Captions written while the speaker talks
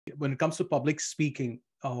when it comes to public speaking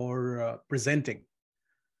or presenting,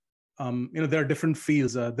 there are different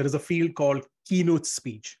fields. There is a field called keynote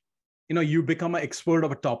speech. You become an expert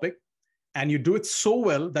of a topic, and you do it so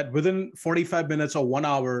well that within 45 minutes or 1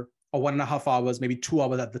 hour or 1.5 hours, maybe 2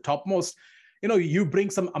 hours at the topmost, you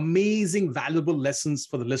bring some amazing, valuable lessons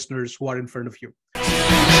for the listeners who are in front of you.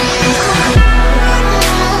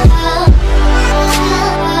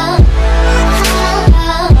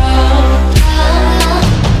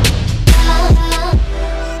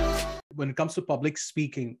 When it comes to public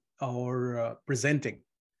speaking or presenting,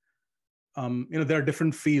 there are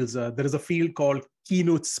different fields. There is a field called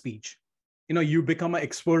keynote speech. You become an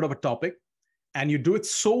expert of a topic, and you do it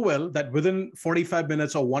so well that within 45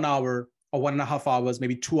 minutes or 1 hour or 1.5 hours,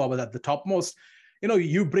 maybe 2 hours at the topmost,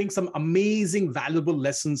 you bring some amazing, valuable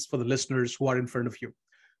lessons for the listeners who are in front of you.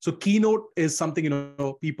 So keynote is something,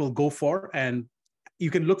 people go for, and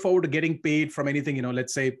you can look forward to getting paid from anything,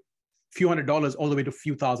 let's say few $100s all the way to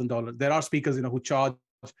few $1,000s. There are speakers, who charge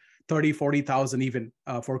 30, 40,000 even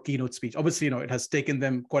for keynote speech. Obviously, it has taken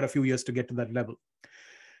them quite a few years to get to that level.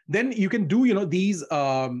 Then you can do, these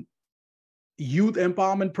youth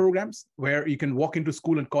empowerment programs where you can walk into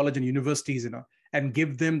school and college and universities, and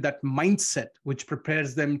give them that mindset, which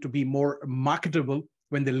prepares them to be more marketable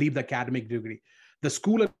when they leave the academic degree. The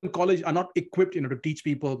school and college are not equipped, to teach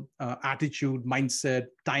people attitude, mindset,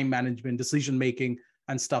 time management, decision-making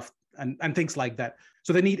and stuff, and things like that.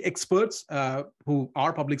 So they need experts who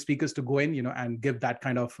are public speakers to go in, and give that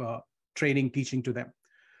kind of training, teaching to them.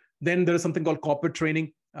 Then there is something called corporate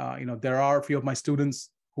training. There are a few of my students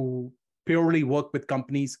who purely work with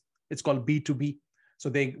companies. It's called B2B. So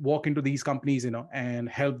they walk into these companies, and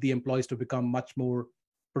help the employees to become much more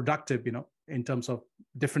productive, in terms of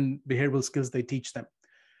different behavioral skills they teach them.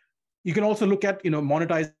 You can also look at,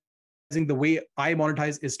 monetizing. The way I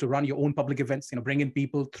monetize is to run your own public events, bring in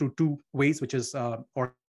people through two ways, which is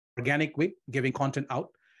organic way, giving content out.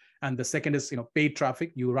 And the second is, paid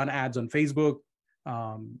traffic. You run ads on Facebook,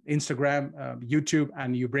 Instagram, YouTube,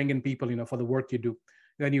 and you bring in people, for the work you do.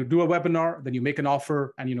 Then you do a webinar, then you make an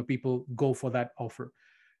offer, and, people go for that offer.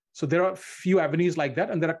 So there are a few avenues like that.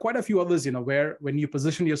 And there are quite a few others, where when you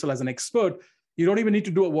position yourself as an expert, you don't even need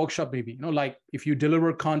to do a workshop, maybe, like if you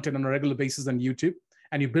deliver content on a regular basis on YouTube,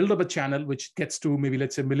 and you build up a channel which gets to maybe,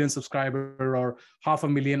 let's say, 1 million subscribers or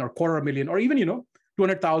 500,000 or 250,000 or even,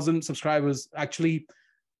 200,000 subscribers. Actually,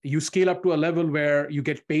 you scale up to a level where you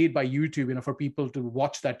get paid by YouTube, for people to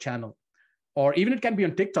watch that channel. Or even it can be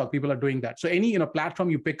on TikTok, people are doing that. So any, platform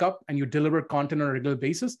you pick up and you deliver content on a regular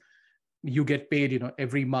basis, you get paid,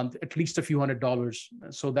 every month, at least a few $100s.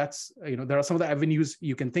 So that's, there are some of the avenues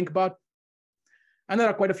you can think about. And there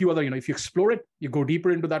are quite a few other, if you explore it, you go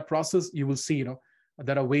deeper into that process, you will see,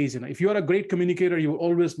 there are ways, if you are a great communicator, you will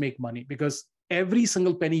always make money, because every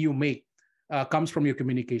single penny you make comes from your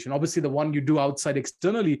communication. Obviously, the one you do outside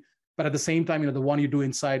externally, but at the same time, the one you do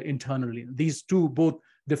inside internally. These two both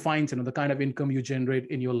defines, the kind of income you generate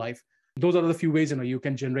in your life. Those are the few ways, you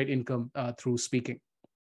can generate income through speaking.